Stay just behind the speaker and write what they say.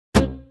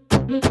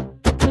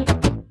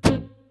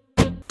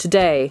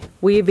Today,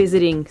 we are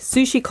visiting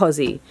Sushi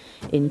Koji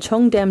in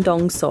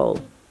Cheongdam-dong, Seoul.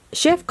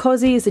 Chef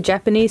Koji is a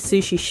Japanese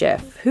sushi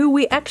chef who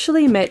we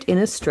actually met in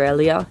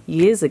Australia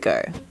years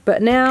ago.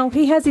 But now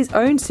he has his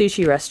own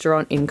sushi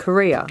restaurant in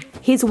Korea.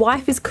 His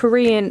wife is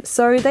Korean,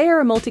 so they are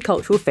a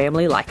multicultural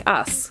family like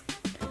us.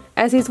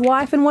 As his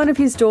wife and one of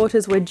his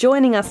daughters were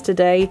joining us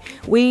today,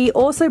 we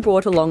also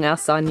brought along our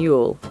son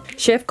Yul.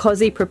 Chef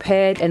Koji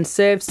prepared and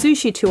served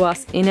sushi to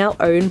us in our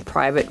own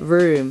private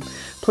room.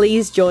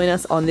 Please join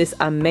us on this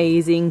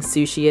amazing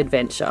sushi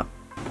adventure.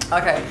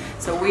 Okay,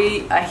 so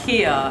we are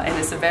here and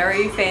it's a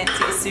very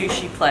fancy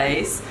sushi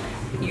place.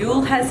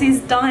 Yul has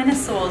his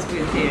dinosaurs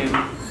with him.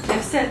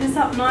 They've set this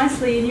up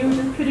nicely and you're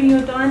just putting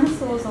your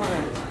dinosaurs on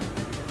it.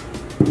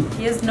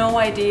 He has no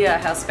idea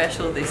how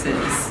special this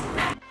is.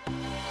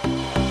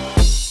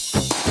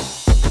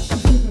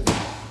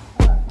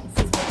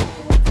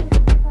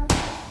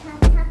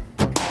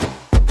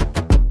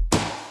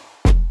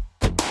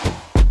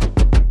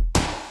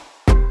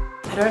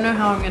 I don't know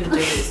how I'm going to do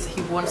this.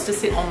 He wants to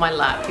sit on my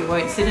lap. He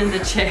won't sit in the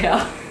chair.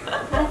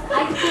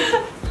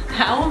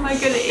 How am I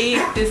going to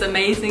eat this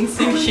amazing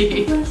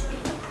sushi?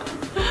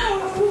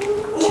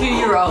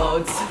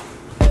 2-year-olds.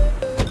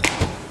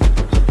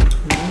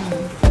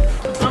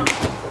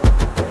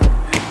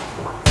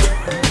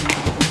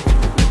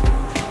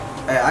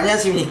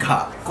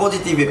 안녕하십니까.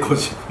 코지TV의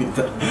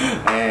코지입니다.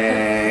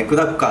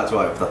 구독과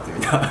좋아요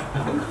부탁드립니다.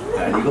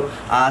 그리고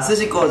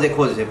스시 코지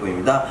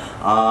셰프입니다.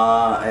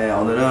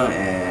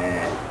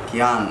 오늘은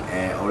기왕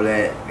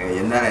원래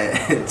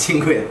옛날에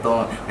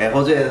친구였던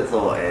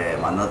호주에서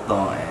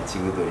만났던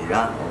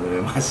친구들이랑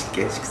오늘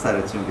맛있게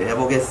식사를 준비해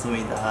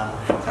보겠습니다.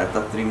 잘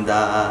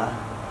부탁드립니다.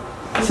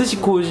 스시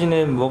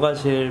코지는 뭐가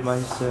제일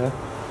맛있어요?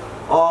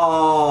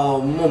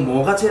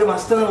 뭐가 제일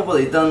맛있다는 것보다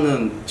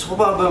일단은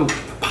초밥은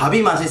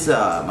밥이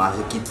맛있어야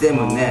맛있기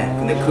때문에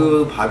근데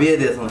그 밥에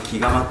대해서는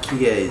기가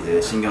막히게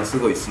이제 신경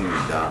쓰고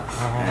있습니다.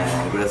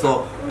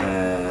 그래서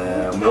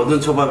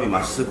모든 초밥이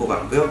맛있을 것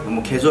같고요.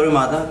 뭐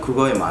계절마다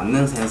그거에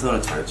맞는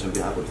생선을 잘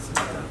준비하고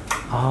있습니다.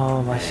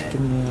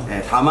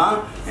 맛있겠네요.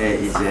 다만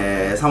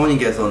이제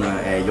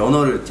사모님께서는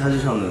연어를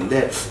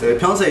찾으셨는데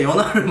평소에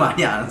연어를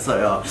많이 안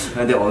써요.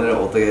 근데 오늘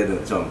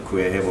어떻게든 좀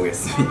구해해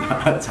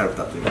보겠습니다. 잘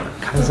부탁드립니다.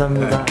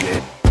 감사합니다.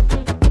 네.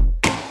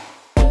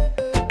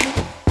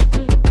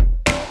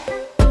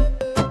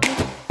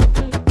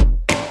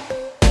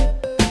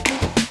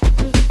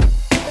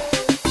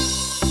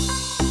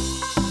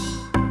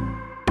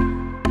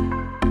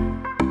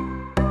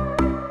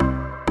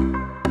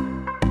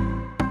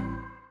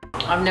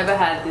 I've never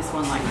had this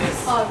one like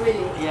this. Oh,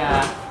 really?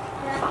 Yeah.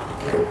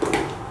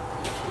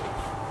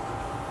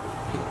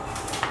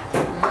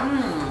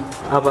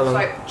 How about It's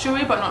like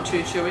chewy but not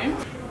too chewy.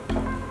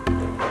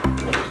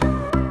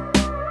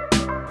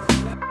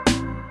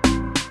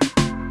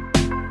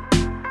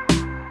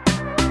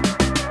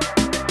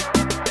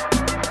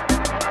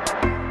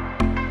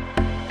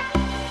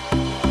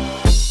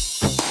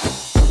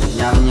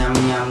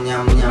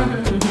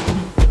 냠냠냠냠냠.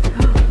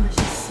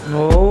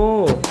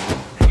 오.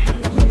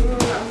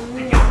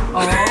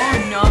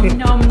 Nom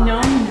nom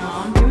nom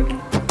nom. Here we go.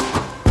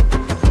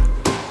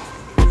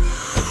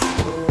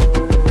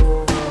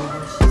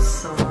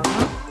 맛있어.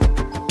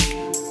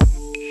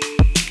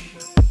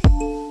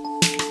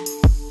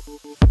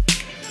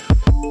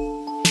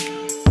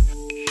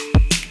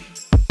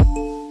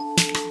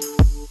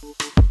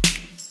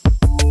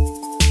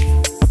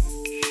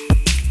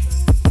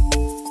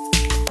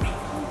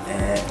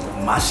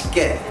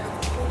 맛있게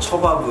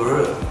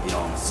초밥을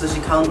이런 스시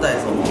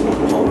카운터에서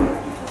먹는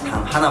법은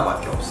단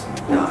하나밖에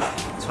없습니다.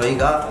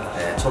 저희가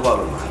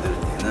초밥을 만들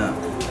때는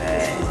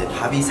이제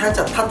밥이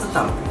살짝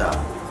따뜻합니다.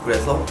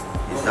 그래서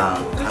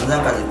일단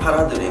간장까지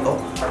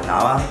팔아드리고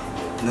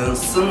나와는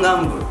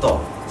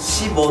순간부터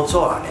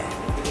 15초 안에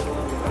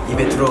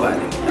입에 들어가야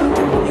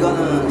됩니다.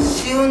 이거는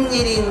쉬운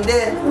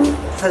일인데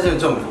사실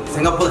좀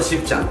생각보다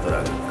쉽지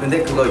않더라고요.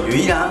 근데 그거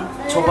유일한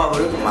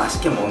초밥을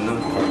맛있게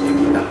먹는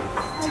법입니다.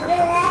 잘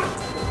부탁드립니다.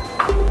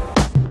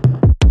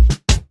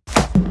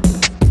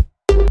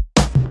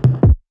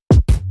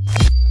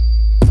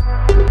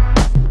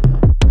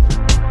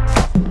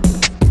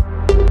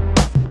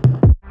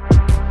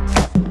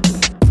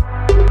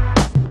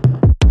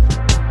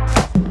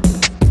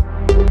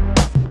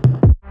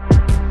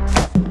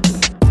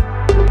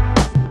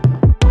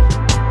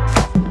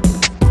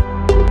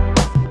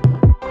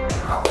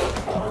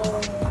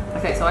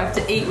 Okay, so I have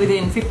to eat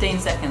within 15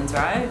 seconds,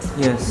 right?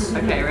 Yes.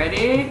 Okay,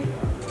 ready?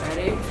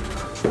 Ready?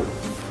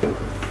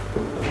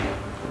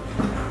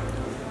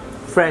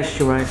 Fresh,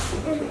 right?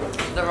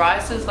 The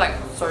rice is like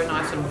so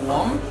nice and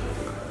warm.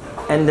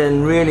 And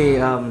then really,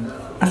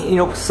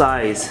 enough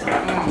size,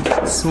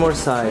 small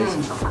size.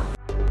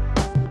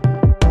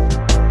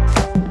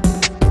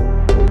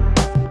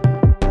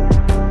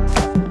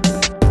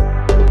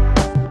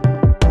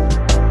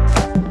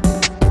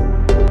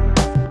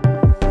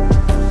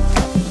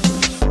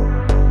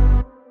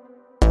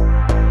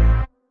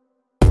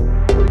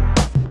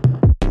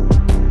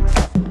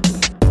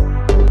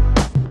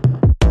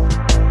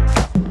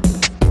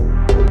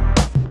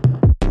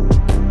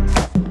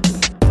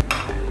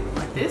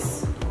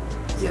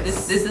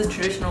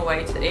 traditional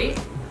way to eat.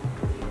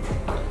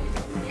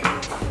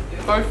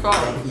 So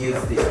soft.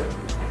 Use this.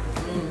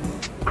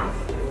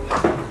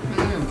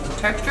 The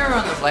texture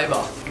and the flavour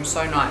are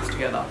so nice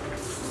together.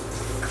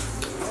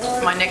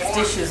 My next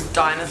dish is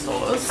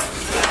dinosaurs.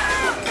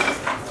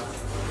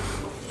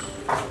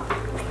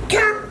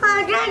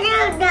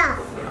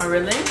 Oh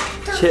really?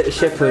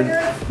 Shepherd,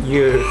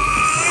 you.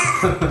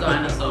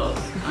 Dinosaurs.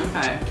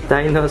 Okay.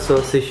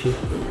 Dinosaur sushi.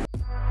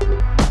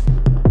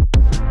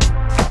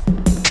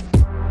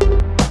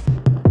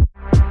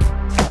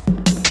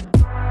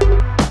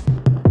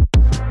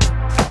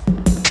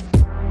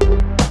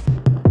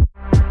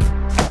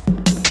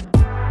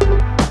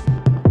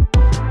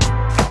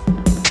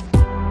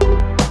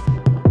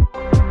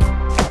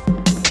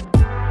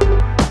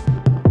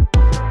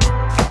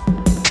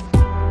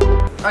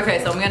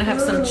 Okay, so I'm gonna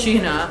have some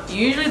tuna.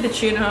 Usually the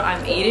tuna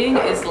I'm eating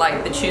is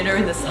like the tuna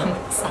in the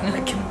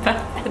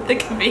at the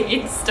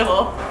convenience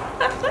store.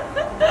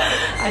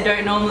 I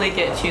don't normally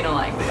get tuna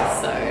like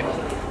this, so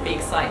be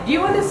excited. Do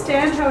you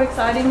understand how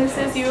exciting this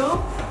is, you?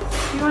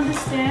 Do you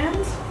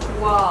understand?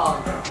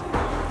 Wow.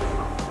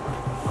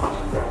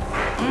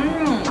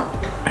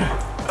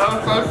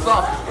 Oh, so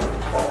soft.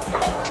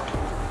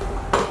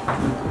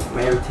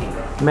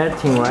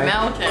 Melting, right?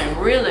 Melting,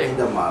 really. In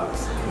the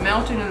mouth.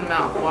 Melting in the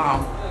mouth,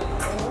 wow.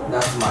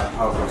 That's my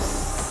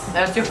purpose.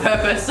 That's your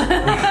purpose.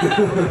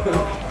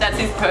 That's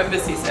his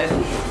purpose, he said.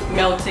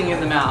 Melting in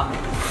the mouth.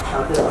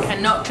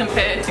 Cannot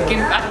compare to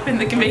kimbap in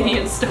the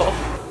convenience store.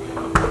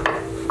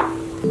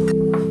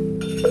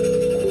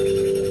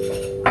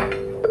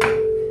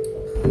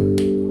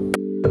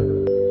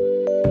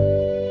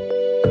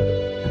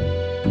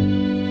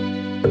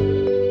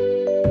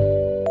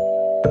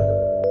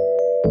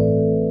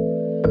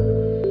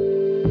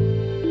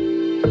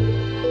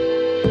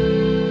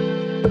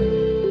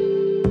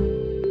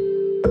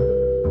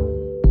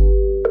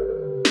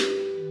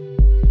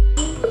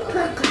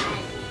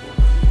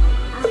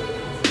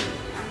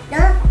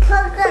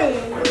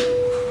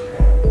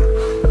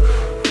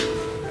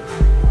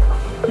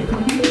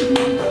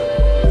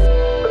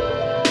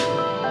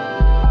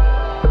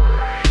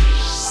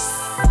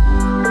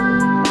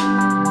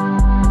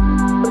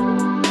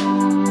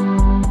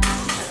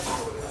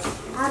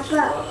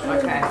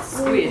 Okay,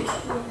 squid.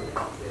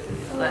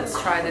 Let's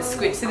try this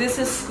squid. So this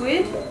is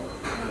squid.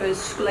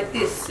 Goes like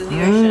this in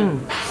the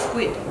ocean.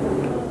 Squid.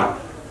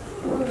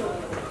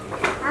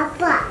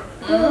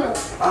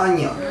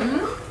 아니요.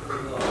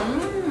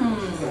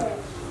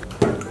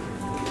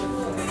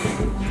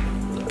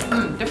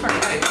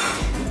 Different taste.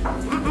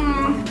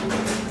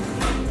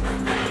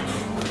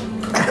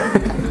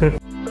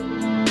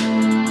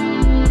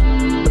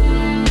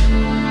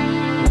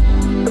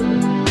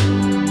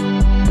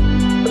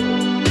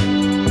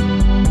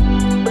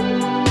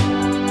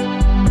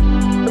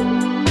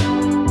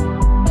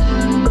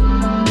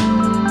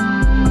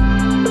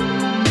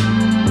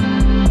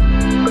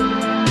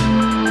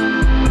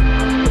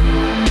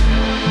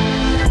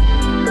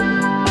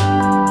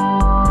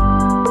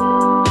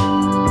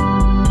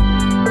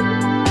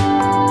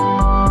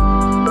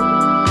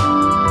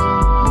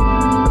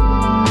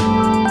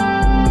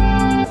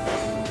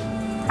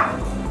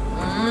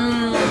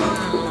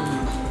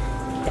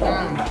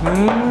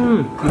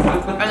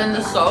 And then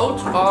the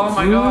salt, oh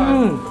my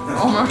god.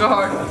 Oh my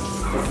god.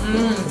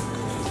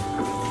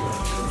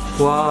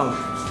 Wow.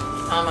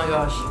 Oh my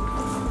gosh.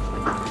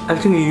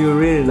 Actually, you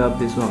really love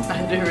this one.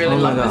 I do really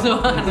love this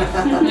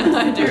one.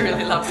 I do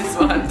really love this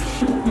one.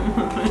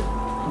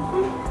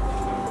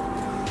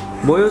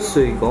 뭐였어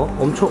이거?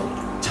 엄청.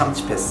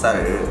 참치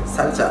뱃살을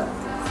살짝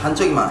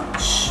한쪽이만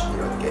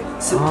이렇게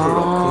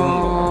스프로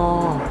구운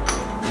거.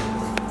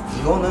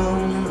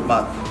 이거는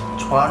막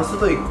좋아할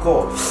수도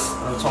있고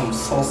좀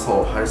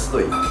써서 할 수도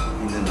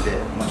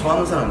있는데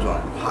좋아하는 사람은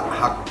좋아해요.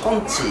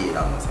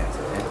 학꽁치라는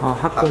생각해요. 아,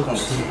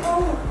 학꽁치.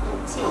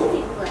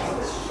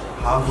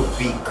 하프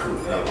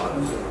비크라고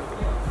하는데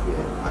그게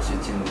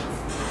아실지는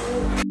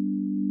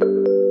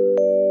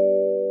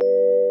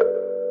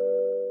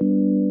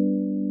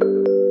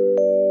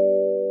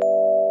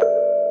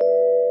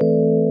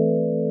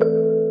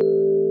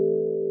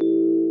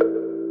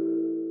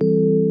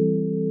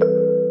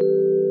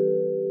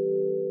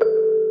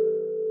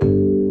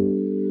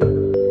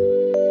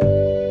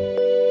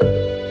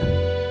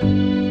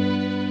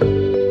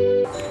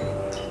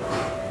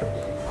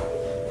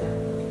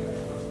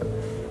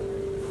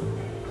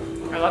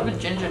I love the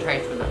ginger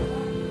taste with it.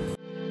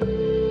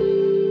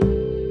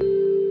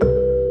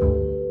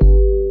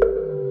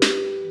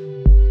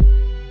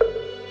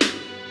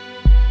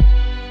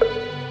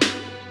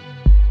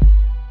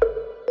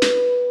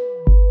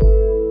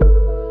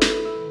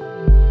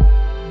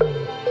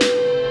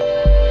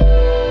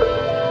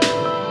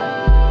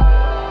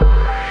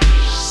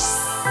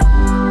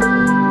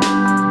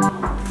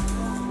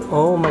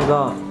 Oh my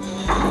god.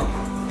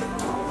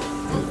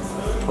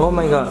 Oh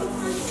my god.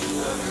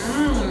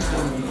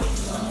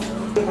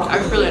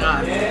 That's really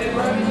nice.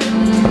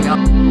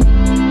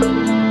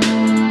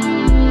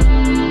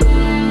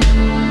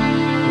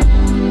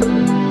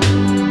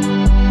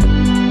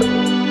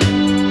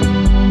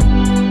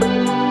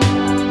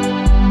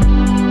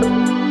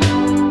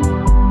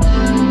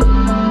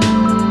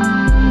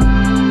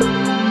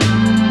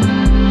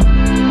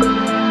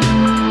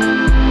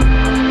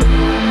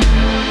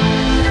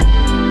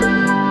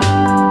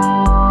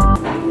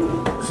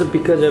 also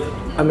because of,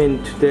 I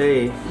mean,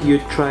 today you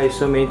try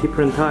so many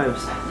different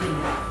types.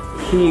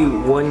 He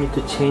want you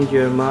to change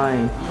your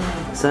mind.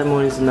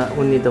 Simon is not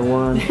only the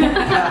one. Yes,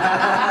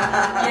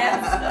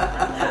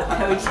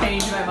 I would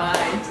change my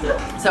mind.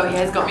 So he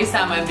has got me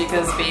salmon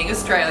because being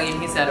Australian,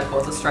 he said, of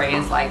course,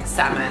 Australians like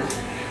salmon,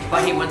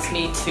 but he wants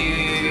me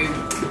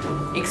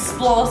to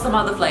explore some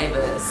other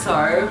flavors. So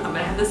I'm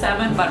gonna have the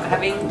salmon, but I'm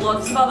having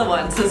lots of other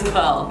ones as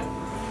well.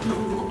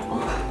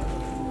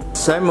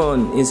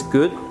 Salmon is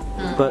good,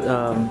 but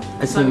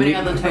I So think many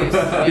other tastes.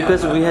 Yeah.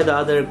 because we had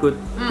other good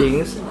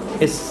things.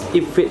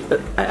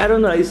 I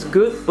don't know. It's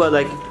good, but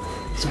like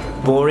it's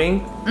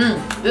boring.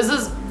 This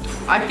is,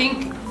 I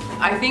think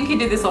he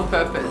did this on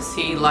purpose.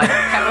 He like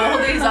had all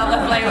these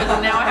other flavors,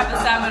 and now I have the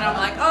salmon. I'm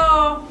like,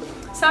 oh,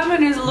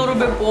 salmon is a little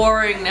bit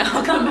boring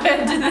now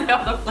compared to the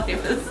other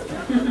flavors.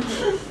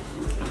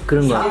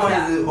 그런 거. Someone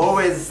is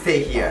always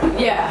stay here.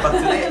 Yeah. But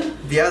today,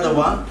 the other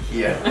one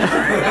here.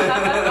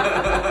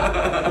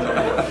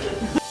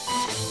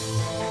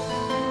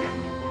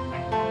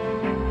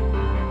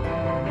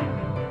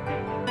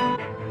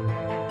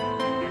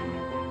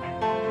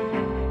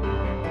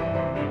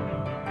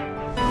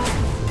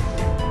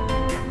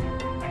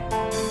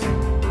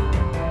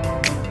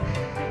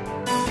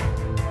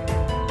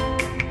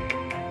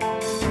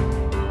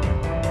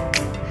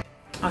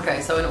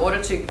 Okay, so in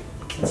order to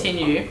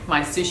continue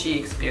my sushi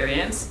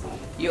experience,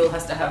 you'll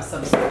have to have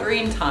some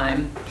screen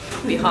time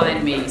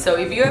behind me. So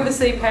if you ever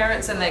see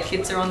parents and their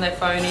kids are on their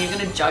phone and you're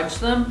going to judge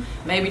them,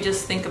 maybe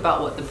just think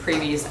about what the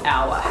previous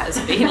hour has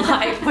been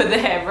like for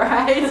them,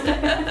 right?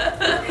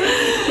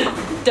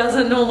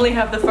 Doesn't normally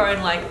have the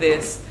phone like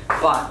this,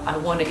 but I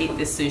want to eat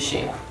this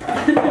sushi.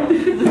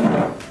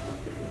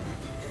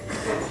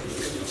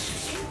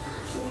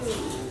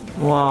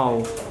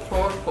 Wow.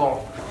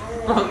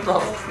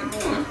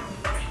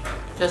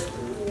 Just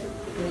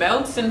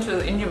melts in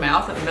your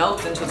mouth and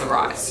melts into the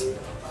rice.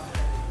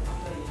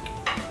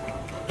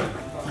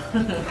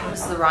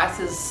 So the rice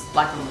is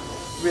like a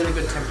really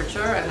good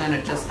temperature and then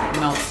it just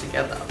melts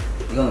together.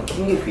 이거는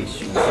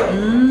킹기피쉬.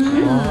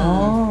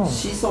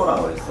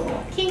 시소라고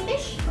했어.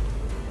 Kingfish?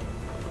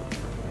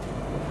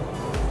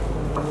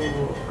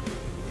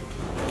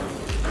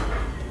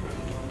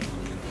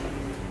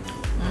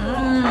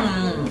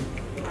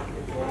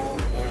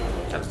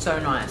 That's so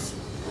nice.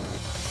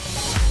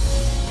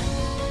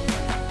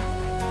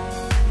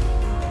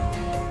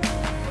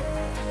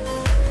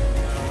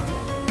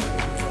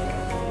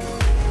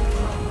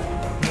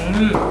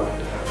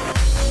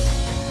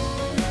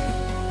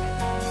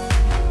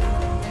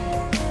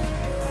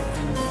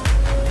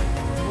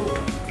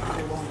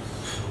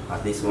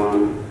 This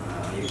one,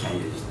 you can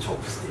use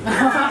chopstick.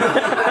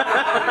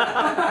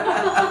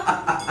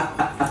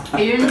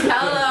 He didn't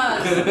tell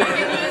us. We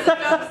can use the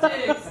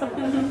chopsticks.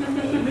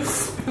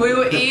 We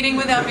were eating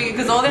with our fingers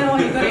because all they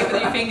want you got to eat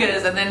with your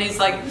fingers, and then he's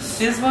like,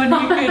 "This one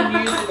you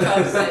can use the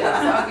chopsticks."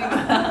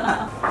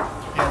 Yeah,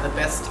 the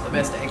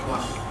best egg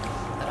one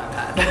that I've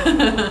had.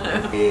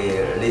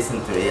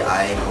 Recently,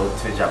 I go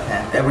to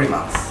Japan every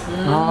month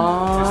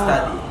to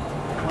study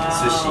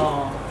sushi.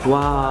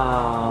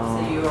 Wow.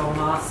 So you're a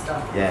master.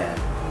 Yeah,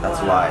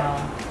 that's why.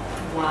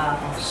 Wow.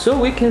 So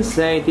we can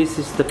say this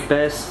is the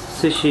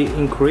best sushi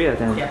in Korea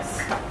then.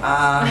 Yes.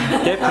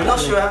 I'm not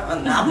sure.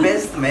 Not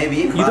best,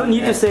 maybe. You don't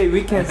need to say.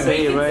 We can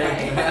say,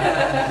 right?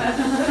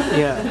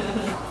 Yeah.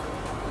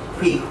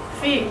 Fig.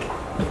 Fig.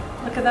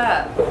 Look at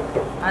that.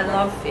 I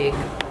love fig.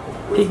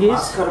 Pig is.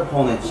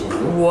 Mascarpone cheese.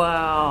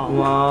 Wow.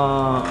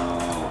 Wow.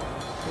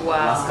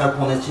 Wow.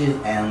 Mascarpone cheese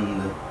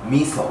and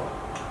miso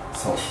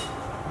sauce.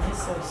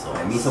 Miso sauce.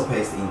 Miso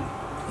paste in it.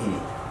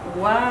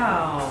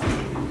 Wow.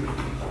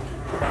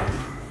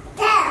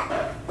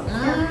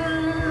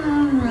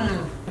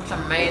 It's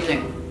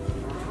amazing.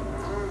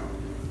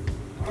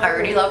 I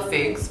already love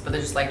figs, but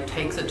it just like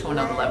takes it to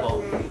another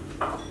level.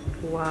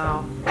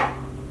 Wow.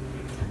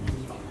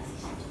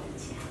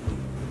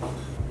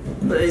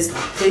 But it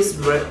tastes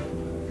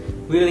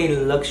really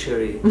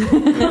luxury.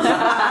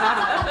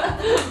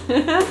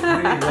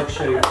 Really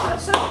luxury.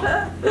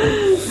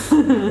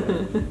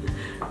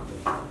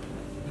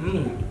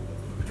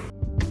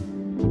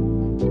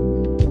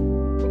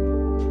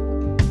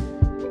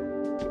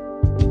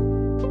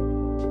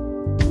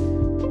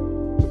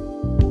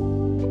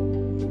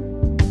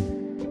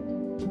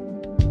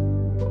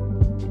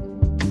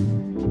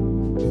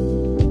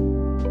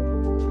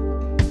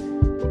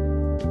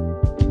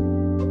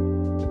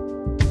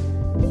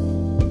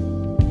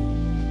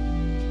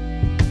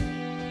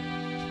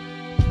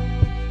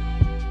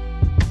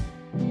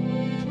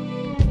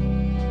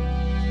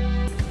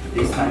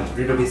 This time, a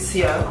little bit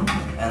seared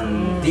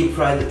and deep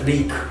fried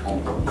leek.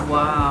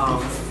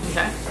 Wow.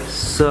 Okay.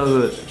 So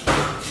good.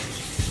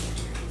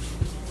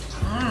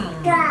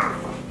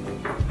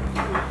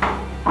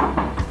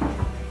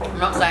 I'm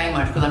not saying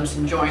much because I'm just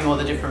enjoying all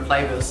the different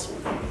flavors.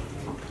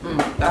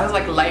 That has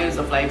like layers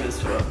of flavors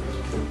to it.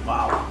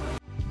 Wow.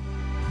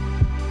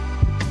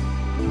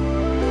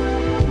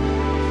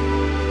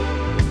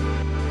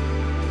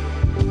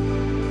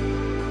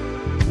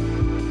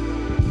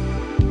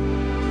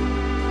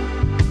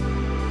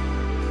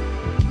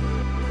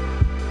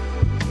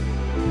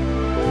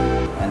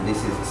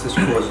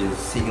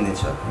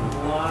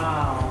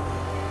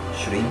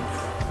 shrimp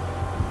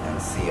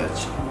and sea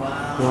urchin.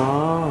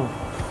 Wow.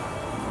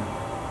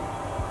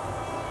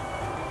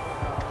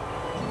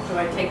 Do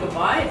I take a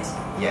bite?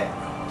 Yeah,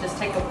 Just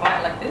take a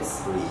bite like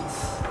this? please.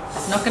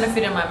 It's not going to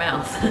fit in my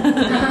mouth.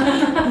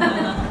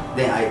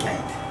 Then I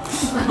can't.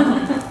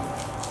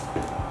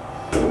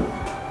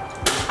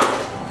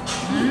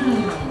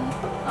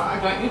 Oh,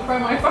 don't you throw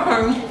my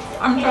phone.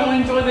 I'm trying to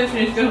enjoy this and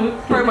he's going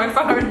to throw my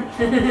phone.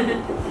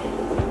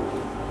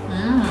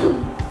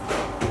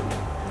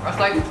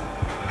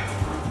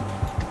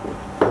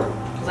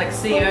 It's like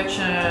sea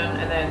urchin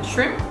and then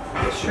shrimp,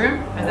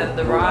 and then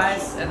the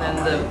rice, and then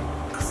the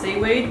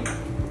seaweed.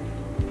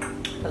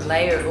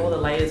 All the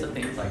layers of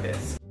things like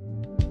this.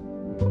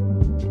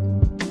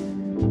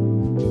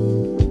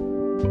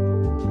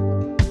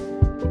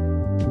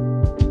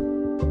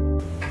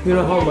 You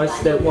know how much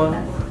that one?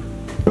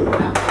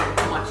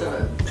 How much of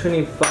it?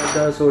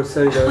 $25 or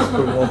 $30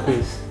 for one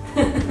piece.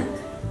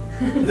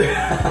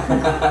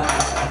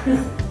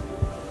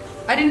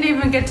 I didn't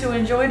even get to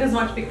enjoy it as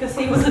much because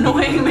he was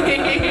annoying me.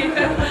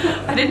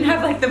 I didn't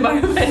have like the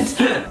moment.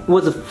 It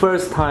was the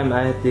first time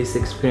I had this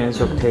experience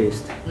of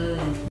taste.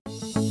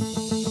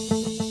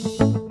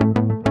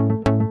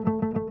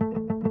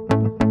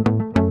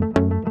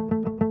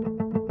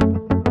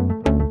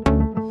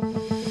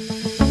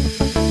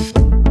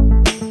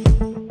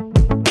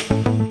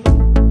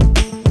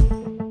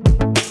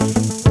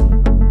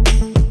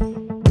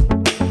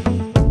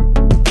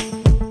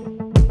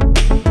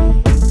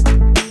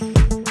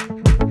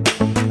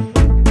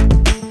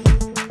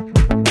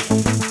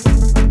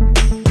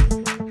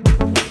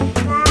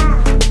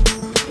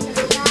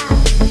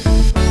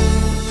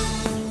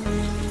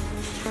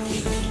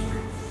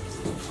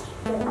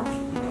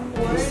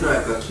 It's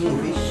like a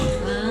kingfish.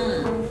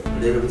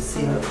 Little bit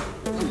thinner.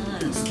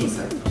 Skin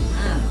side.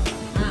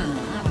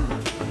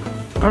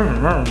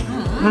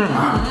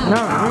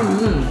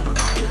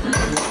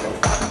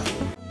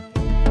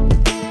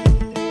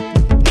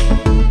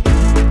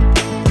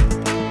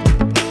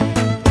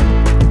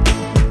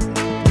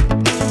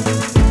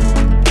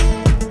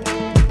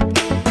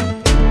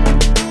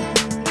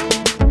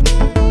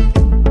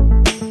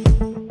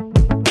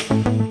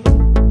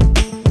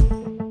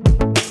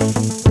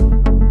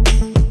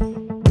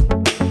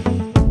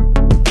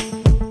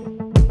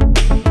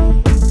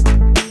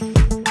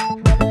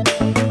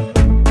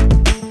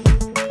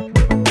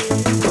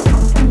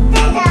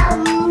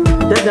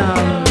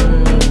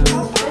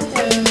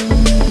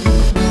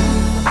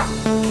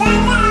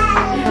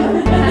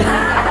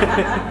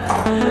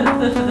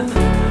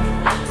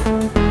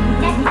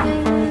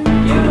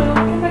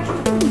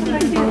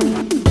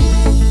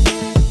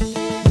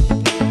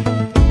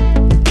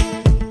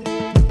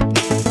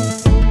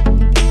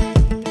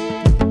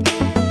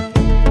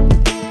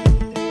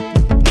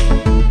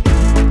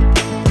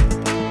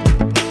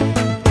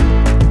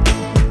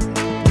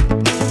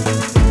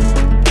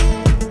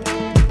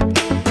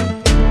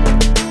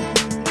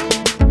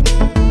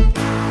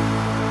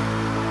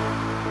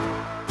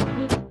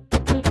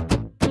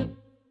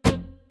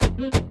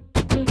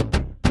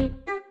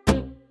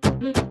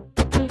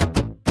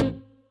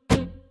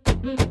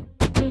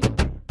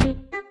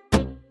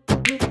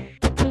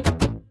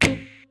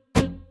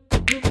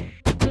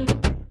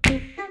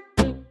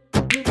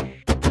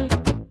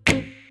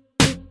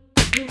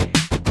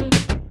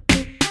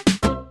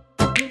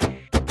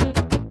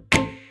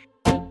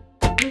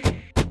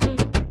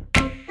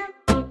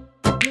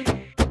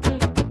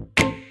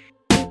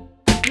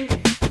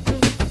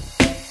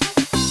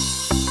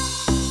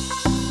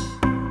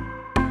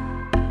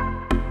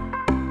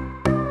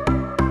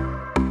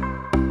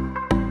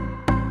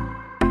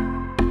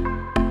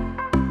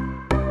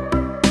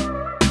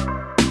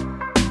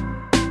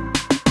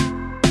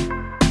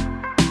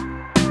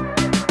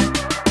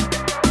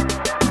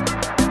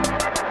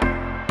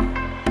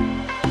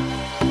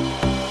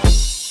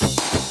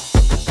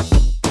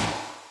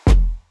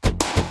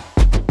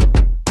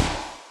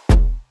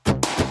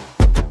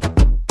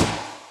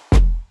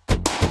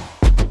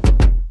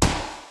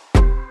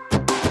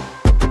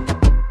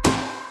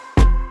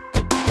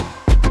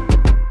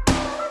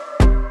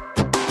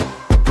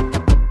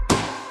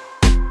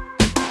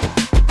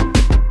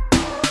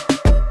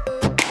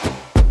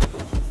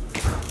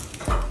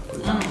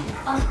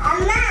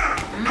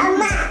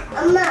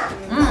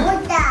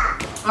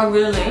 Oh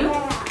really?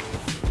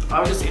 I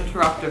was just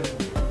interrupted.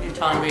 You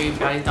telling me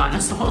about his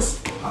dinosaurs.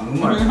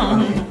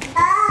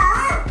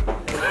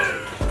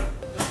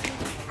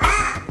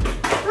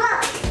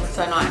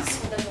 So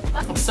nice.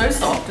 It's so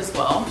soft as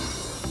well.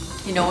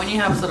 You know when you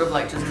have sort of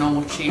like just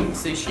normal cheap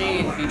sushi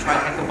and if you try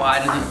to take a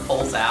bite and then it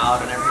falls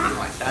out and everything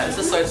like that. It's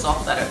just so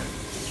soft that it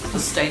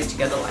just stays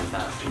together like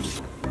that.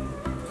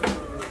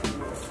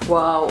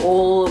 Wow,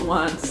 all at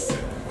once.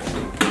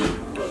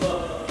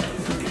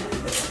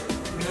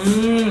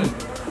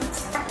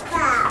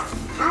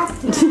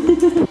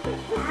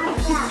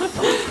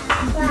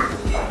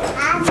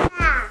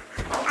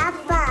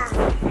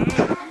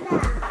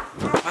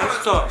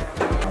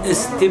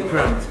 It's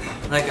different.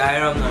 Like I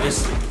don't know,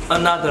 it's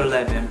another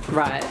level.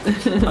 Right.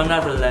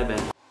 Another level.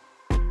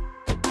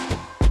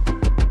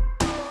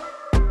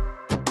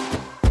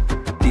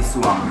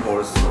 This one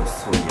also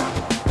so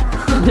yummy.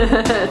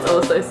 It's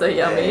also so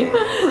yummy.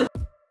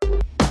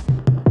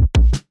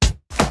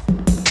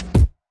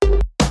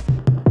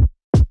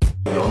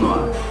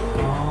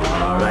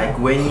 Like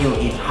when you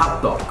eat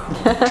hot dog.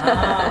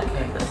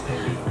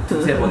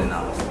 두세 번에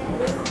나눠서.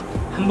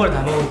 한 번에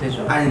다 먹어도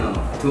되죠? 아니,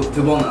 두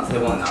번이나 세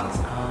번에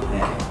나눠서. 네.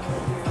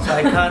 So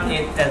I can't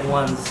eat at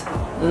once.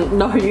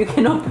 No, you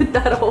cannot put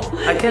that all.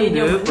 I can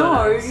do it, but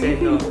I say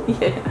no.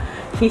 Yeah,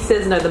 he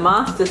says no. The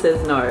master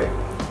says no.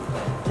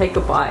 Take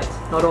a bite.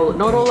 Not all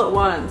at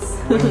once.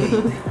 When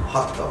you eat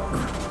hot dog.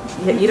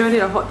 Yeah, you don't eat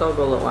a hot dog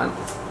all at once.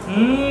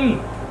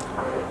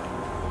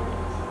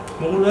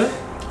 먹을래?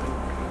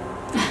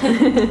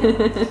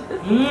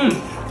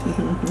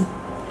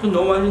 좀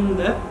너무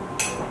맛있는데?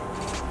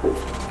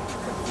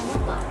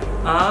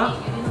 아?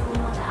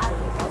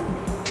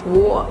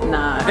 What?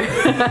 No.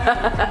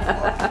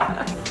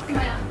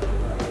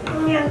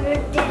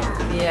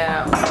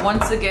 Yeah,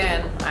 once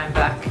again, I'm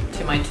back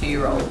to my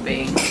 2-year-old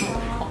being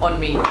on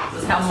me.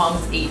 This is how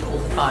mums eat all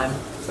the time,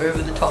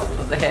 over the top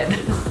of the head.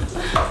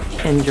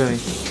 Enjoy.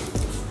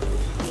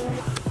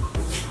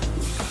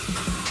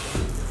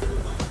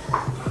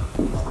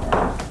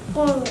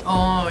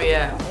 Oh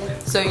yeah.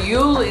 So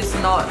Yul is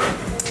not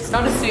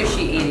a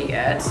sushi eater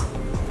yet,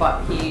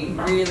 but he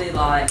really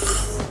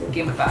likes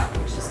gimbap,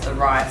 which is the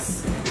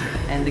rice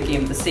and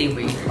the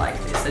seaweed like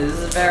this. So this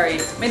is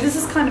this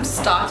is kind of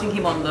starting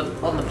him on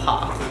the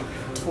path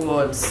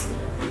towards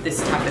this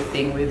type of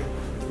thing with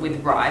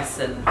rice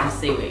and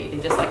seaweed.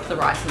 He just likes the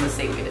rice and the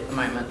seaweed at the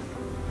moment.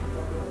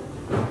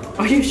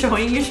 Are you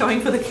showing? You're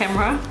showing for the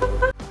camera?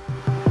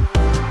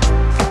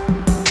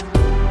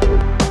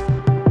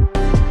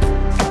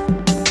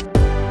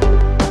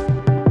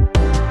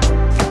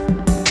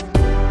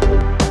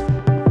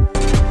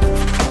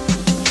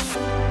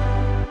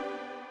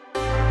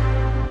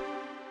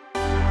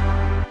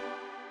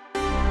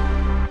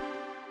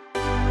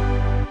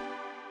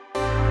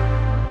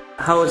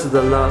 How was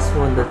the last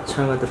one that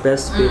Chang the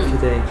best bit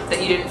today?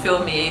 That you didn't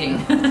film me eating.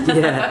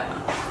 Yeah.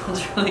 It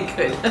was really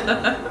good.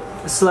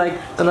 It's like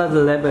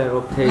another level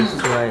of taste,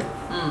 right?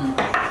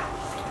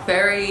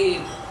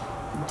 Very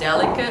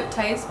delicate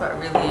taste, but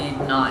really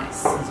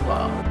nice as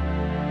well.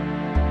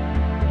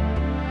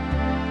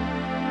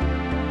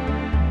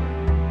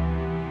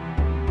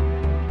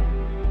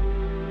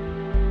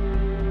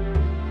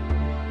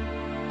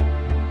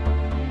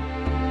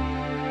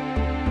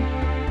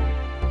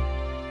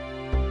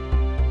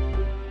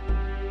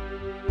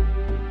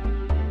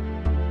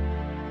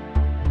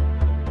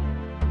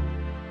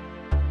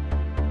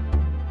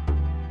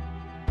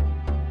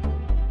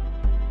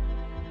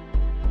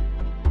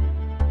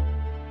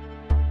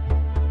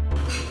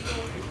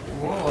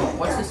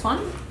 What's this one?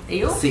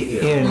 Eel? Sea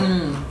eel. Yeah.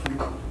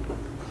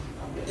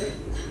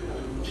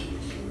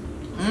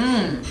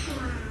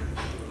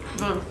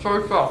 It's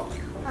so soft.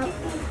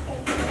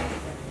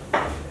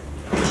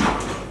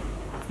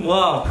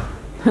 Wow.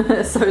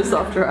 So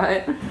soft,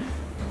 right?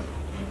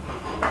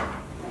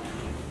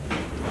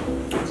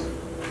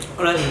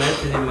 Already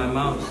melted in my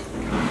mouth.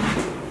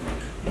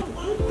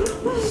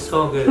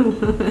 So good.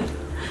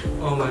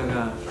 Oh my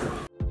god.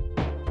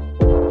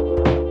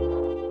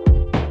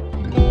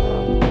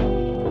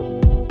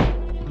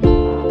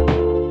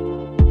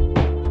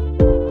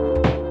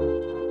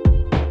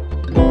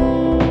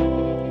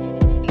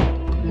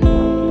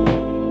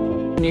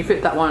 Can you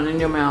fit that one in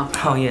your mouth?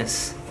 Oh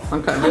yes.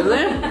 Okay,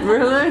 really?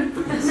 Really?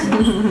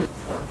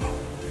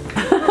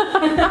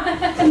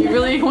 You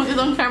really want this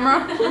on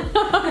camera?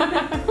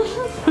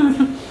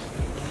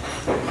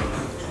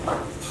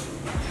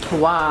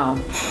 Wow,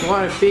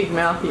 what a big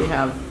mouth you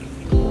have.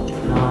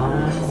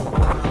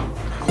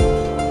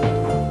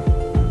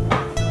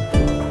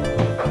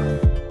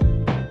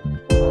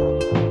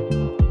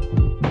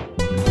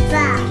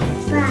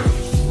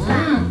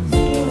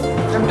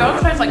 Them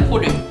dogs taste like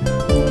pudding.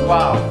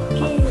 Wow.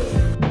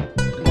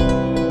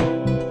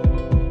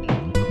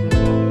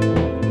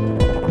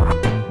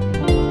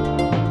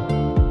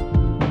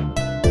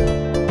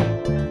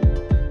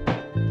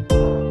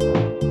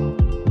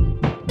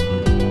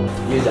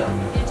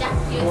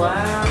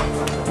 Wow.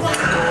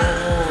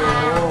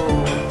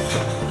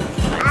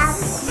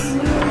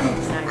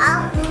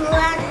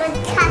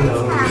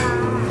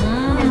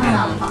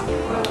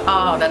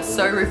 Oh, that's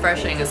so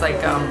refreshing. It's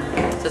like so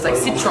it's like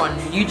citron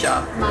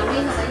yuja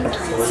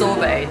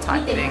sorbet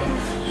type thing.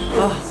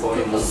 Oh,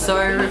 so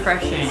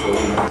refreshing.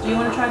 Do you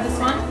want to try this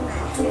one?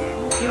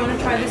 Do you want to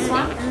try this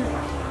one?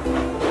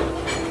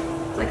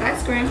 It's like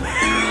ice cream.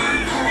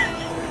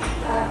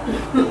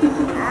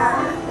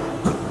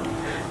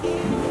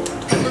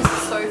 This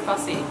is so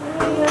fussy.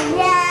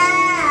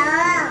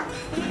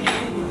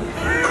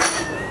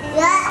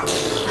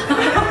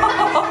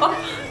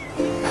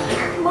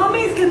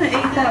 Mommy's gonna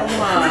eat that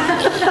one.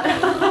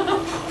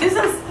 This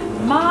is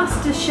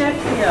Master Chef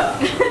here.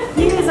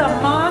 He is a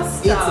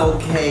master. It's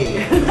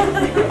okay.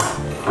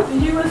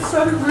 You are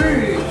so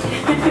rude.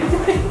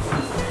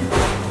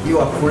 You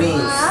are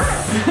prince.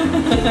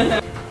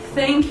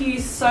 thank you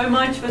so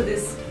much for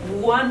this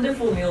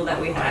wonderful meal that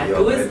we had. You're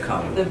it was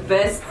welcome. the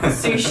best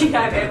sushi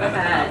I've ever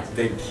had.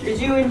 Thank you.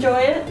 Did you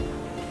enjoy it?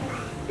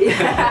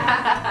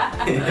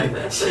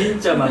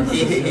 진짜 맛있어.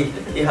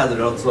 He has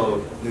lots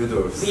of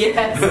noodles.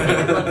 Yes.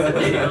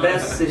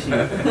 Best sushi.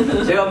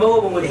 제가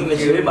먹어본 것 중에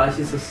제일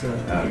맛있었어요.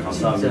 아,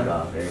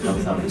 감사합니다. 네,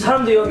 감사합니다.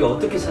 사람들 여기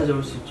어떻게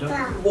찾아올 수 있죠?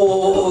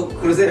 오,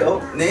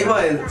 그러세요?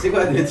 네이버에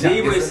찍어야 되지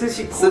네이버에 않겠어요?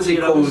 스시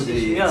코지라고 스시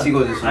치시면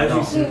찍어주시면 알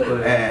수 있을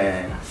거예요.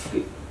 네.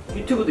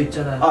 유튜브도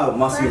있잖아요. 아,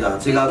 맞습니다.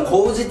 제가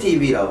Koji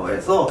TV라고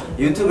해서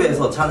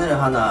유튜브에서 채널을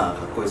하나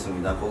갖고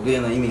있습니다.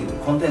 거기에는 이미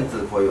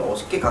콘텐츠 거의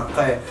 50개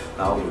가까이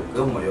나오고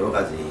있고요. 뭐 여러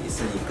가지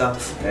있으니까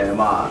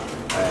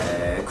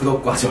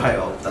구독과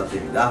좋아요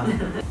부탁드립니다.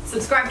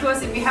 Subscribe to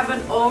us if you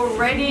haven't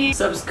already.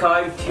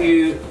 Subscribe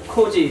to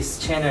Koji's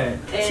channel,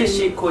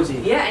 Sushi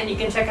Koji. Yeah, and you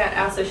can check out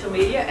our social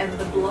media and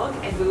the blog,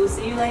 and we will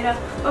see you later.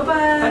 Bye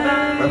bye. Bye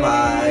bye. Bye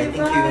bye.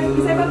 Thank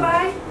you. Say bye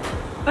bye.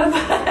 Bye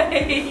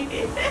bye.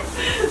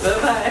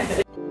 Bye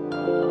bye.